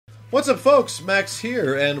What's up, folks? Max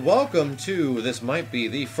here, and welcome to this might be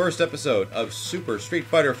the first episode of Super Street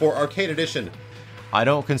Fighter 4 Arcade Edition. I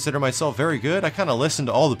don't consider myself very good. I kind of listen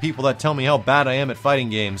to all the people that tell me how bad I am at fighting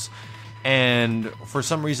games, and for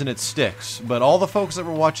some reason it sticks. But all the folks that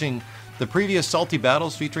were watching the previous Salty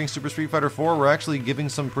Battles featuring Super Street Fighter 4 were actually giving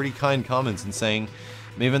some pretty kind comments and saying,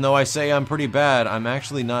 even though I say I'm pretty bad, I'm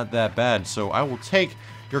actually not that bad, so I will take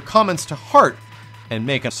your comments to heart and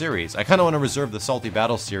make a series. I kind of want to reserve the Salty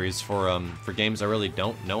Battle series for games I really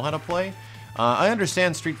don't know how to play. I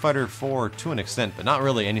understand Street Fighter 4 to an extent, but not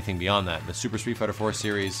really anything beyond that. The Super Street Fighter 4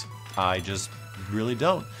 series, I just really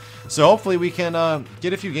don't. So hopefully we can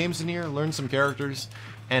get a few games in here, learn some characters,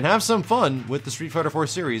 and have some fun with the Street Fighter 4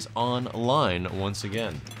 series online once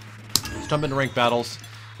again. Let's jump into ranked battles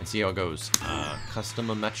and see how it goes. Custom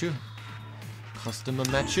a match.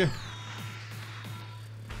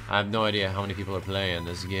 I have no idea how many people are playing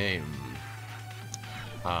this game.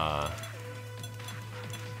 Or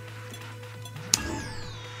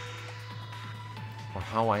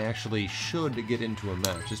how I actually should get into a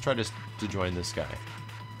match. Just try to join this guy.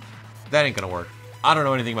 That ain't gonna work. I don't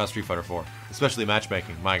know anything about Street Fighter 4, especially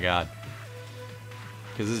matchmaking. My God,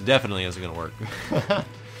 because this definitely isn't gonna work.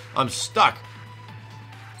 I'm stuck.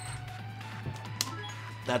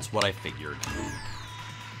 That's what I figured.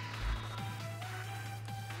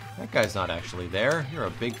 That guy's not actually there. You're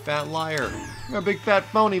a big fat liar. You're a big fat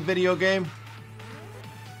phony, video game.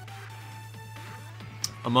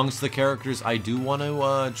 Amongst the characters I do want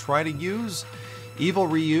to try to use, Evil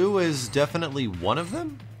Ryu is definitely one of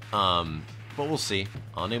them. But we'll see.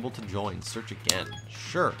 Unable to join. Search again.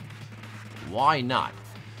 Sure. Why not?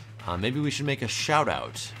 Maybe we should make a shout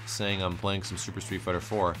out saying I'm playing some Super Street Fighter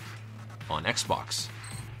 4 on Xbox.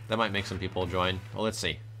 That might make some people join. Well, let's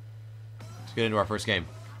see. Let's get into our first game.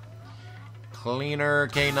 Cleaner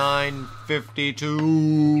K9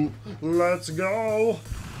 52. Let's go.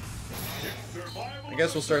 I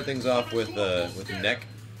guess we'll start things off with neck.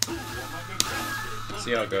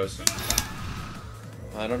 See how it goes.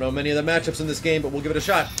 I don't know many of the matchups in this game, but we'll give it a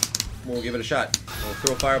shot. We'll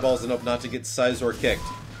throw fireballs and hope not to get Sizor kicked.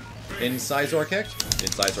 In Sizor kicked? In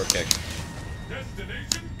Sizor kicked.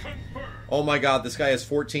 Oh my God, this guy has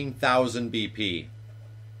 14,000 BP.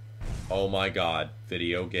 Oh my God,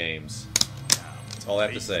 video games. That's all I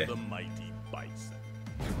have to say. The mighty bison.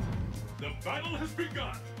 The battle has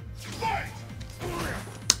begun. Fight!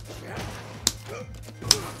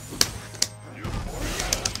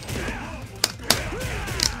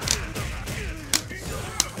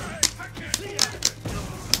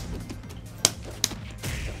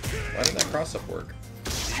 Why didn't that cross-up work?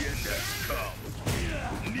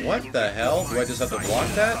 What the hell? Do I just have to block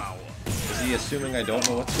that? Is he assuming I don't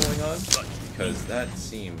know what's going on? Because that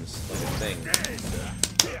seems like a thing.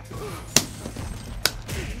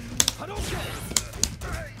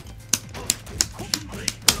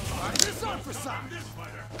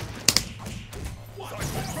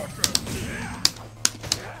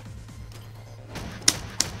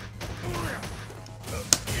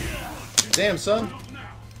 Damn, son.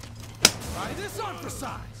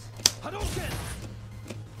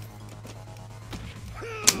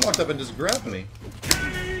 He walked up and just grabbed me.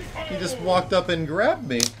 He just walked up and grabbed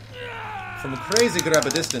me. From crazy grab a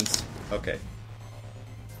distance. Okay.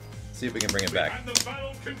 See if we can bring it back. And the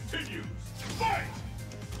battle continues. Fight!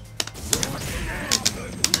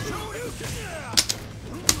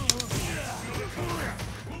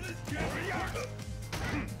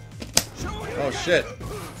 Oh shit.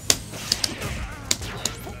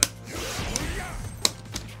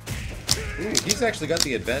 Ooh, he's actually got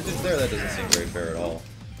the advantage there? That doesn't seem very fair at all.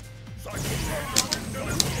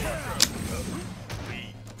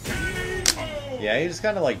 Yeah, he was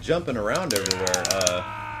kind of like jumping around everywhere.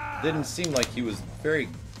 Didn't seem like he was very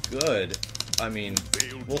good. I mean,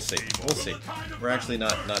 we'll see. We'll see. We're actually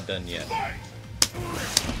not done yet.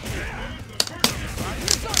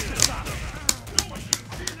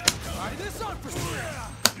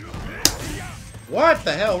 What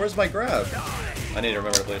the hell? Where's my grab? I need to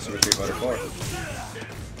remember to play Super Street Fighter 4.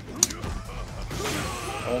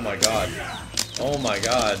 Oh my God. Oh my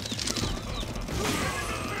God.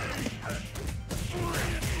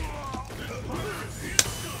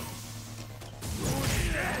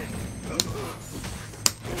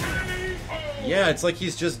 Yeah, it's like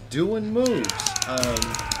he's just doing moves.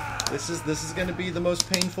 This is going to be the most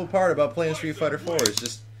painful part about playing Street Fighter 4 is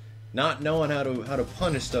just not knowing how to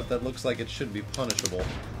punish stuff that looks like it should be punishable.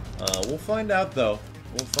 We'll find out though.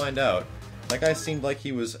 We'll find out. That guy seemed like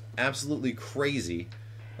he was absolutely crazy.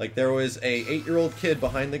 Like there was a 8-year-old kid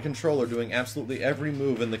behind the controller doing absolutely every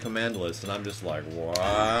move in the command list, and I'm just like,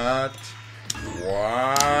 what?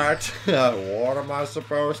 What? What? What am I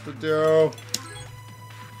supposed to do?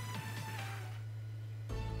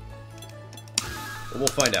 We'll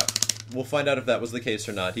find out. We'll find out if that was the case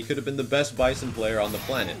or not. He could have been the best Bison player on the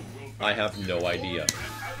planet. I have no idea.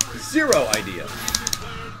 Zero idea.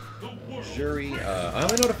 Jury, I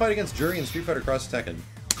only know to fight against Jury in Street Fighter Cross Tekken.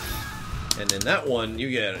 And in that one, you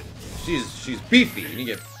get... She's beefy, and you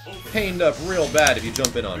get pained up real bad if you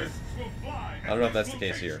jump in on her. I don't know if that's the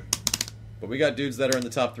case here. But we got dudes that are in the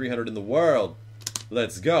top 300 in the world.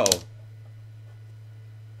 Let's go.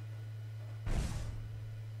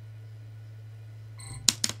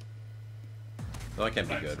 Oh, that can't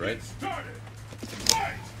be good, right?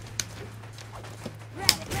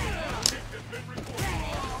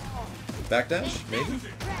 Backdash? Maybe?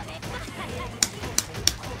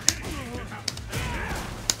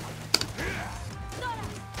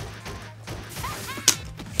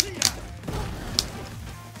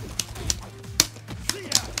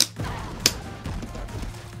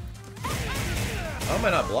 How am I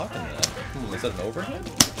not blocking that? Is that an overhead?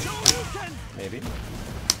 Maybe.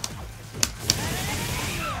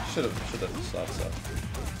 Should have stopped that.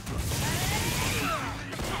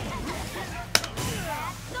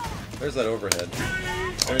 There's that overhead.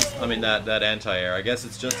 There's, I mean, that anti-air. I guess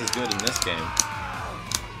it's just as good in this game.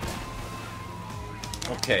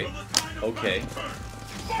 Okay. Okay.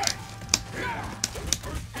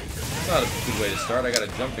 It's not a good way to start. I gotta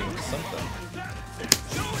jumping something.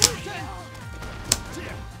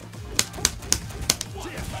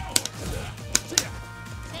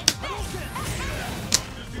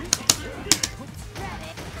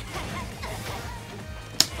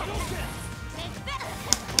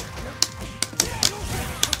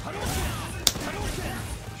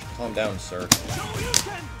 Calm down, sir.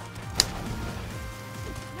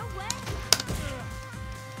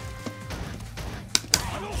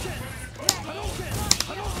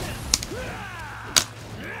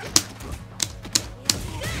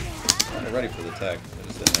 I'm ready for the attack. It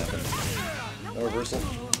just didn't happen. No reversal.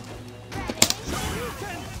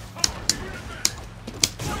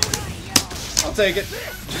 I'll take it.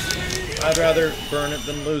 I'd rather burn it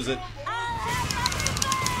than lose it.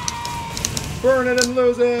 Burn it and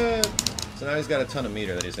lose it! So now he's got a ton of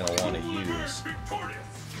meter that he's going to want to use.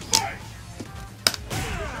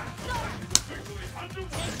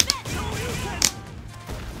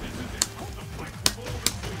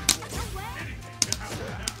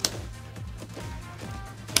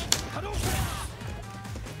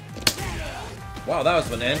 Wow, that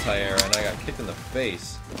was an anti-air and I got kicked in the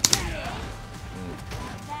face.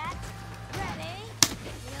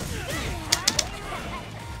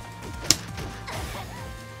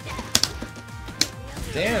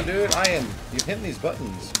 Damn, dude, you're hitting these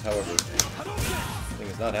buttons, however. Something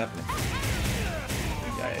is not happening.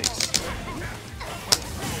 Yikes.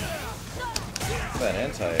 Look at that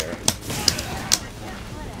anti-air.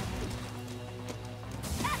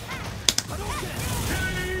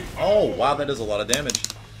 Oh, wow, that does a lot of damage.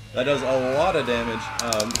 That does a lot of damage.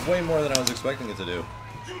 Way more than I was expecting it to do.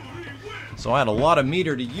 So I had a lot of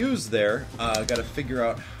meter to use there. Gotta figure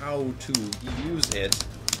out how to use it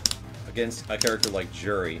against a character like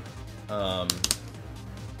Jury.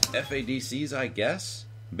 FADCs, I guess?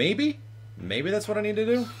 Maybe? Maybe that's what I need to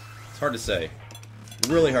do? It's hard to say.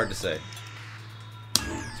 Really hard to say.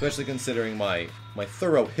 Especially considering my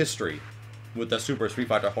thorough history with the Super Street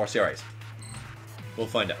Fighter 4 series. We'll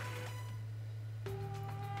find out.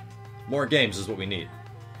 More games is what we need.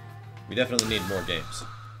 We definitely need more games.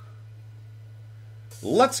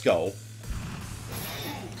 Let's go.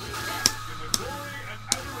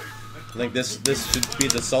 I think this should be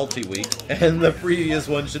the Salty Week, and the previous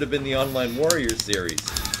one should have been the Online Warrior series.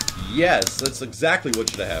 Yes, that's exactly what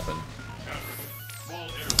should have happened.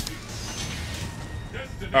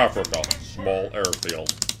 Africa, small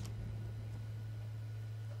airfield.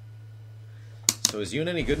 So is Yoon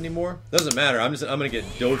any good anymore? Doesn't matter. I'm gonna get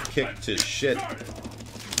dope kicked to shit.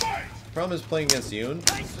 Problem is playing against Yoon.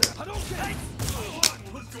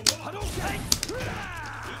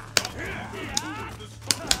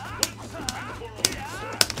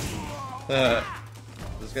 Does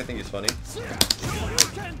this guy think he's funny?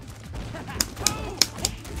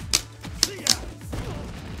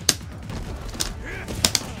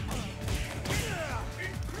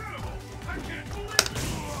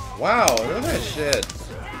 Wow, look at that shit.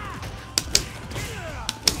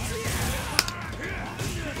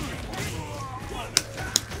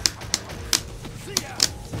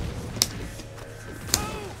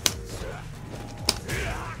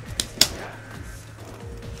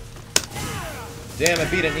 Damn, I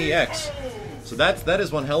beat an EX. So that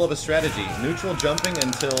is one hell of a strategy. Neutral jumping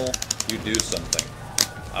until you do something.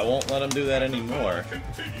 I won't let him do that anymore.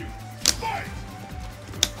 Continue. Fight!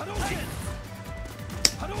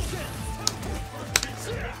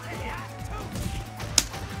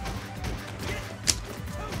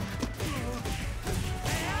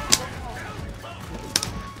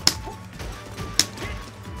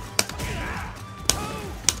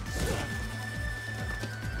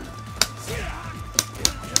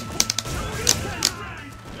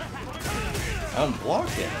 I'm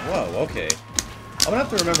blocking. Whoa, okay. I'm gonna have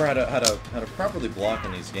to remember how to properly block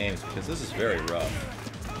in these games because this is very rough.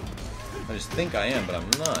 I just think I am, but I'm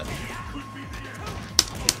not.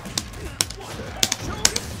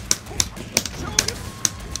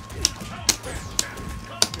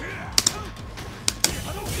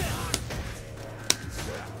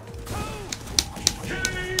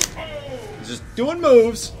 Just doing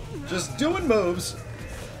moves. Just doing moves.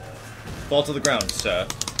 Fall to the ground, sir.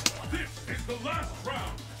 This is the last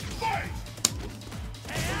round. Fight!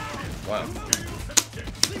 Wow.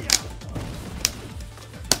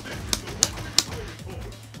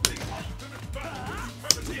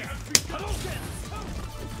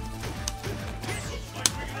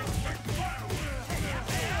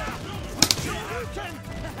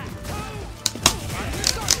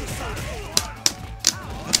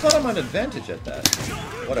 I thought I'm on advantage at that.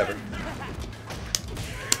 Whatever.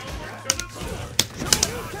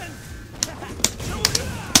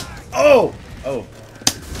 Oh! Oh.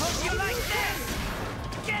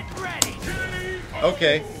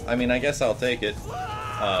 Okay. I mean, I guess I'll take it.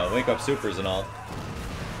 Wake up supers and all.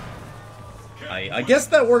 I guess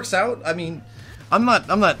that works out. I mean, I'm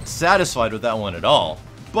not satisfied with that one at all.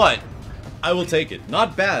 But I will take it.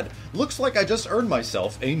 Not bad. Looks like I just earned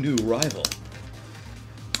myself a new rival.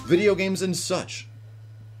 Video games and such.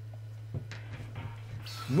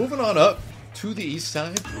 Moving on up to the east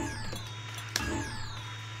side.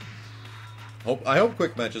 I hope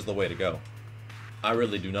quick match is the way to go. I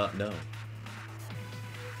really do not know.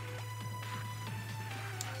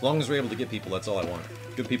 As long as we're able to get people, that's all I want.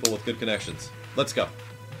 Good people with good connections. Let's go.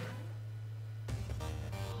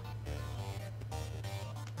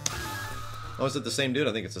 Oh, is it the same dude?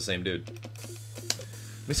 I think it's the same dude.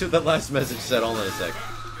 Let me see what that last message said. Hold on a sec.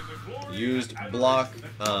 Used block.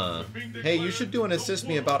 Hey, you should do an assist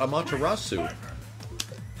me about Amaterasu.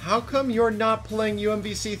 How come you're not playing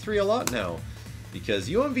UMVC 3 a lot now? Because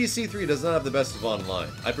UMVC 3 does not have the best of online.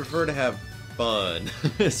 I prefer to have fun.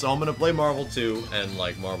 So I'm gonna play Marvel 2 and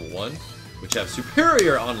like Marvel 1, which have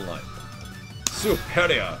superior online.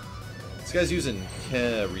 Superior! This guy's using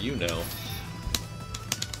Ryu now.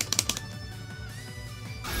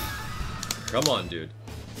 Come on, dude.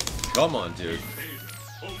 Come on, dude.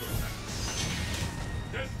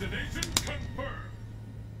 Destination confirmed.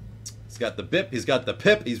 He's got the bip, he's got the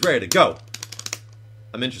pip, he's ready to go.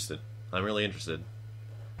 I'm interested. I'm really interested.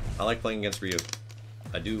 I like playing against Ryu.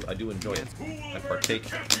 I do enjoy it. I partake.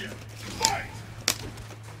 Fight!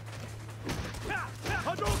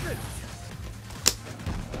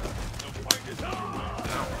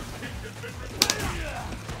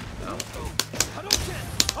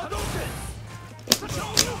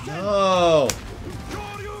 No!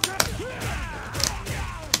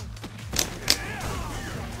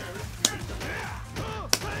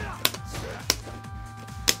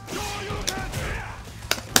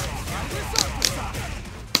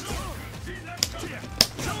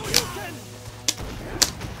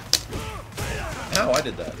 How I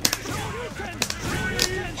did that?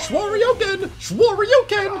 Shoryuken!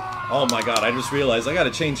 Shoryuken! Oh my god, I just realized I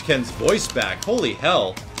gotta change Ken's voice back. Holy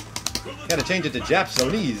hell. Gotta change it to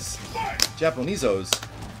Japanese. Japaneseos.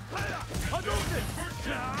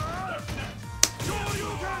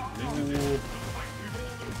 Ooh.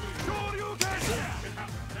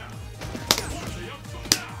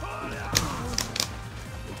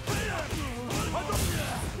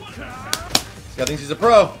 This guy thinks he's a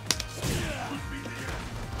pro.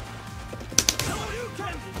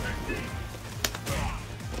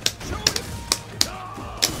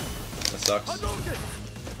 Sucks.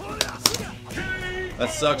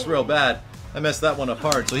 That sucks real bad. I messed that one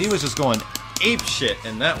apart. So he was just going ape shit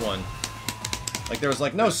in that one. Like there was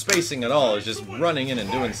like no spacing at all. It was just running in and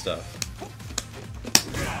doing stuff.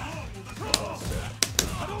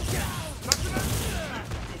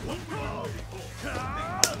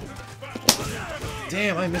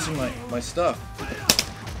 Damn, I'm missing my stuff.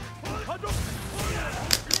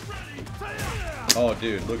 Oh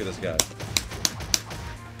dude, look at this guy.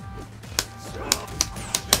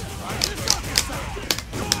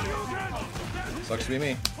 Sucks to be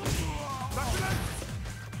me.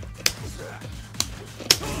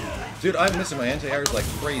 Dude, I'm missing my anti-airs like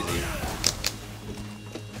crazy.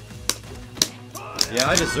 Yeah,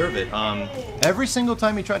 I deserve it. Every single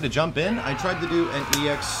time he tried to jump in, I tried to do an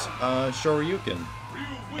EX Shoryuken.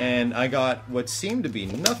 And I got what seemed to be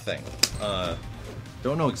nothing.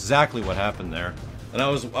 Don't know exactly what happened there. And I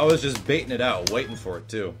was just baiting it out, waiting for it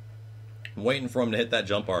too. Waiting for him to hit that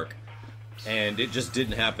jump arc. And it just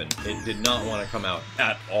didn't happen. It did not want to come out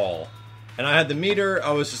at all. And I had the meter,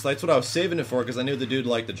 I was just like, that's what I was saving it for, because I knew the dude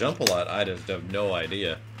liked to jump a lot. I just have no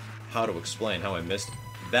idea how to explain how I missed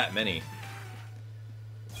that many.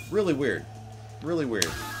 Really weird. Really weird.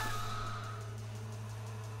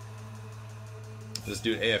 This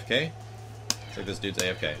dude AFK? Looks like this dude's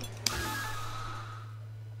AFK.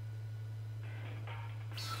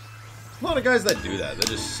 A lot of guys that do that. They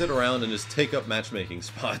just sit around and just take up matchmaking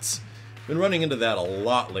spots. Been running into that a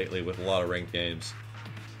lot lately with a lot of ranked games.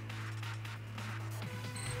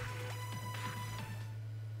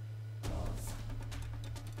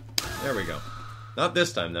 There we go. Not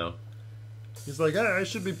this time, though. He's like, hey, I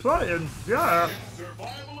should be playing. Yeah.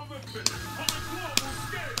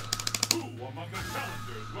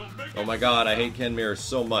 Oh my god, I hate Ken Mirrors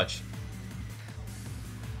so much.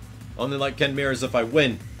 Only like Ken Mirrors if I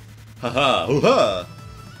win. Haha, hoo-ha!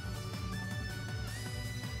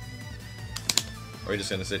 Are we just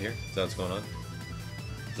gonna sit here? Is that what's going on?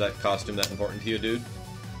 Is that costume that important to you, dude?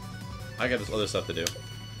 I got this other stuff to do.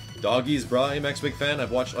 Doggies, brah, Max, big fan.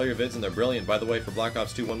 I've watched all your vids and they're brilliant. By the way, for Black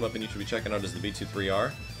Ops 2, one weapon you should be checking out is the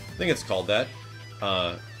B23R. I think it's called that.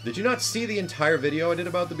 Did you not see the entire video I did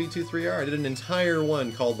about the B23R? I did an entire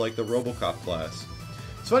one called, like, the Robocop class.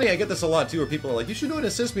 It's funny, I get this a lot, too, where people are like, you should do an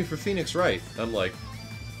assist me for Phoenix Wright. I'm like,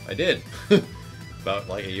 I did. About,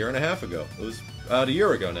 like, a year and a half ago. It was about a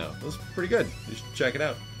year ago now. It was pretty good. You should check it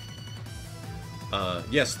out.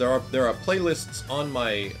 Yes, there are playlists on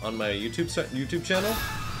my YouTube channel.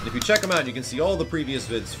 And if you check them out, you can see all the previous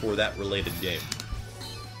vids for that related game.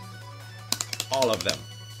 All of them.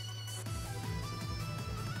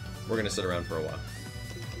 We're gonna sit around for a while.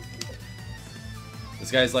 This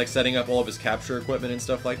guy's like setting up all of his capture equipment and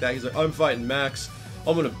stuff like that. He's like, I'm fighting Max.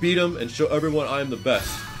 I'm gonna beat him and show everyone I'm the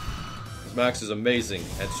best. Max is amazing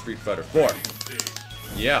at Street Fighter 4.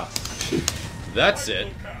 Yeah. That's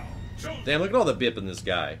it. Damn, look at all the bip in this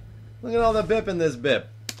guy. Look at all the bip in this bip.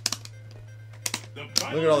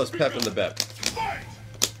 Look at all this pep in the bep.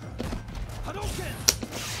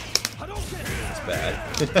 That's bad.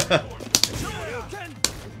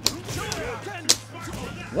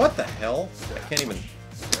 What the hell? I can't even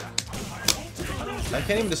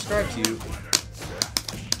describe to you.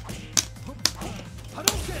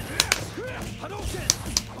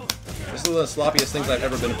 This is one of the sloppiest things I've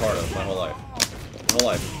ever been a part of my whole life. My whole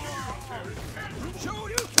life.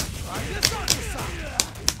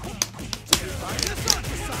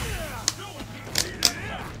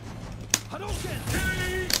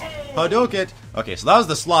 Hadouken! Okay, so that was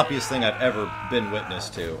the sloppiest thing I've ever been witness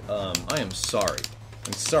to. I am sorry.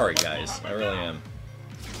 I'm sorry, guys. I really am.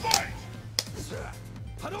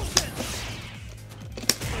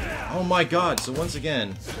 Oh my god, so once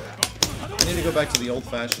again, I need to go back to the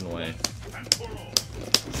old-fashioned way.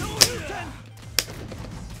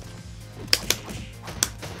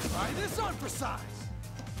 Try this on for size.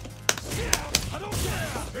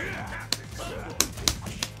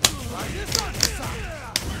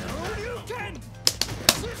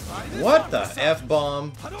 What the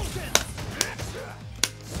F-bomb?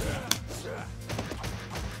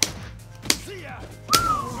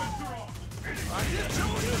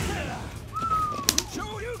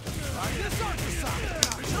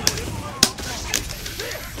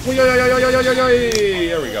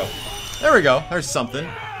 There we go. There we go. There's something.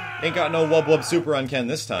 Ain't got no wub wub super on Ken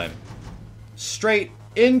this time. Straight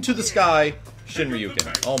into the sky,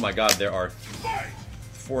 Shinryuken. Oh my god, there are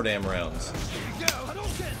 4 damn rounds.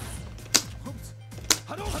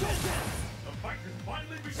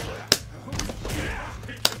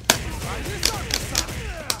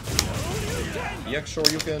 EX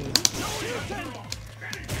Shoryuken.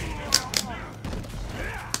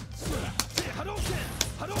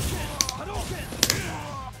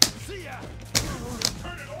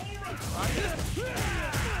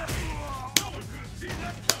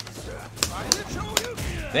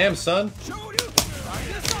 Damn, son.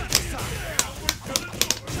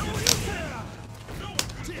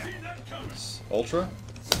 Ultra.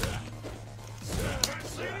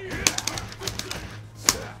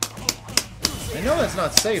 I know that's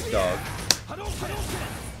not safe, dog. I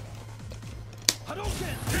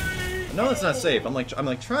know that's not safe. I'm like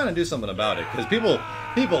trying to do something about it because people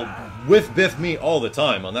whiff biff me all the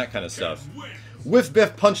time on that kind of stuff. Whiff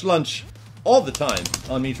biff punch lunch all the time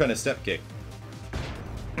on me trying to step kick.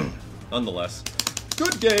 Nonetheless,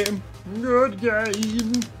 good game. Good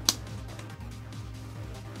game.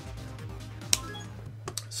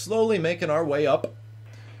 Slowly making our way up,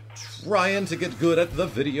 trying to get good at the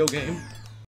video game.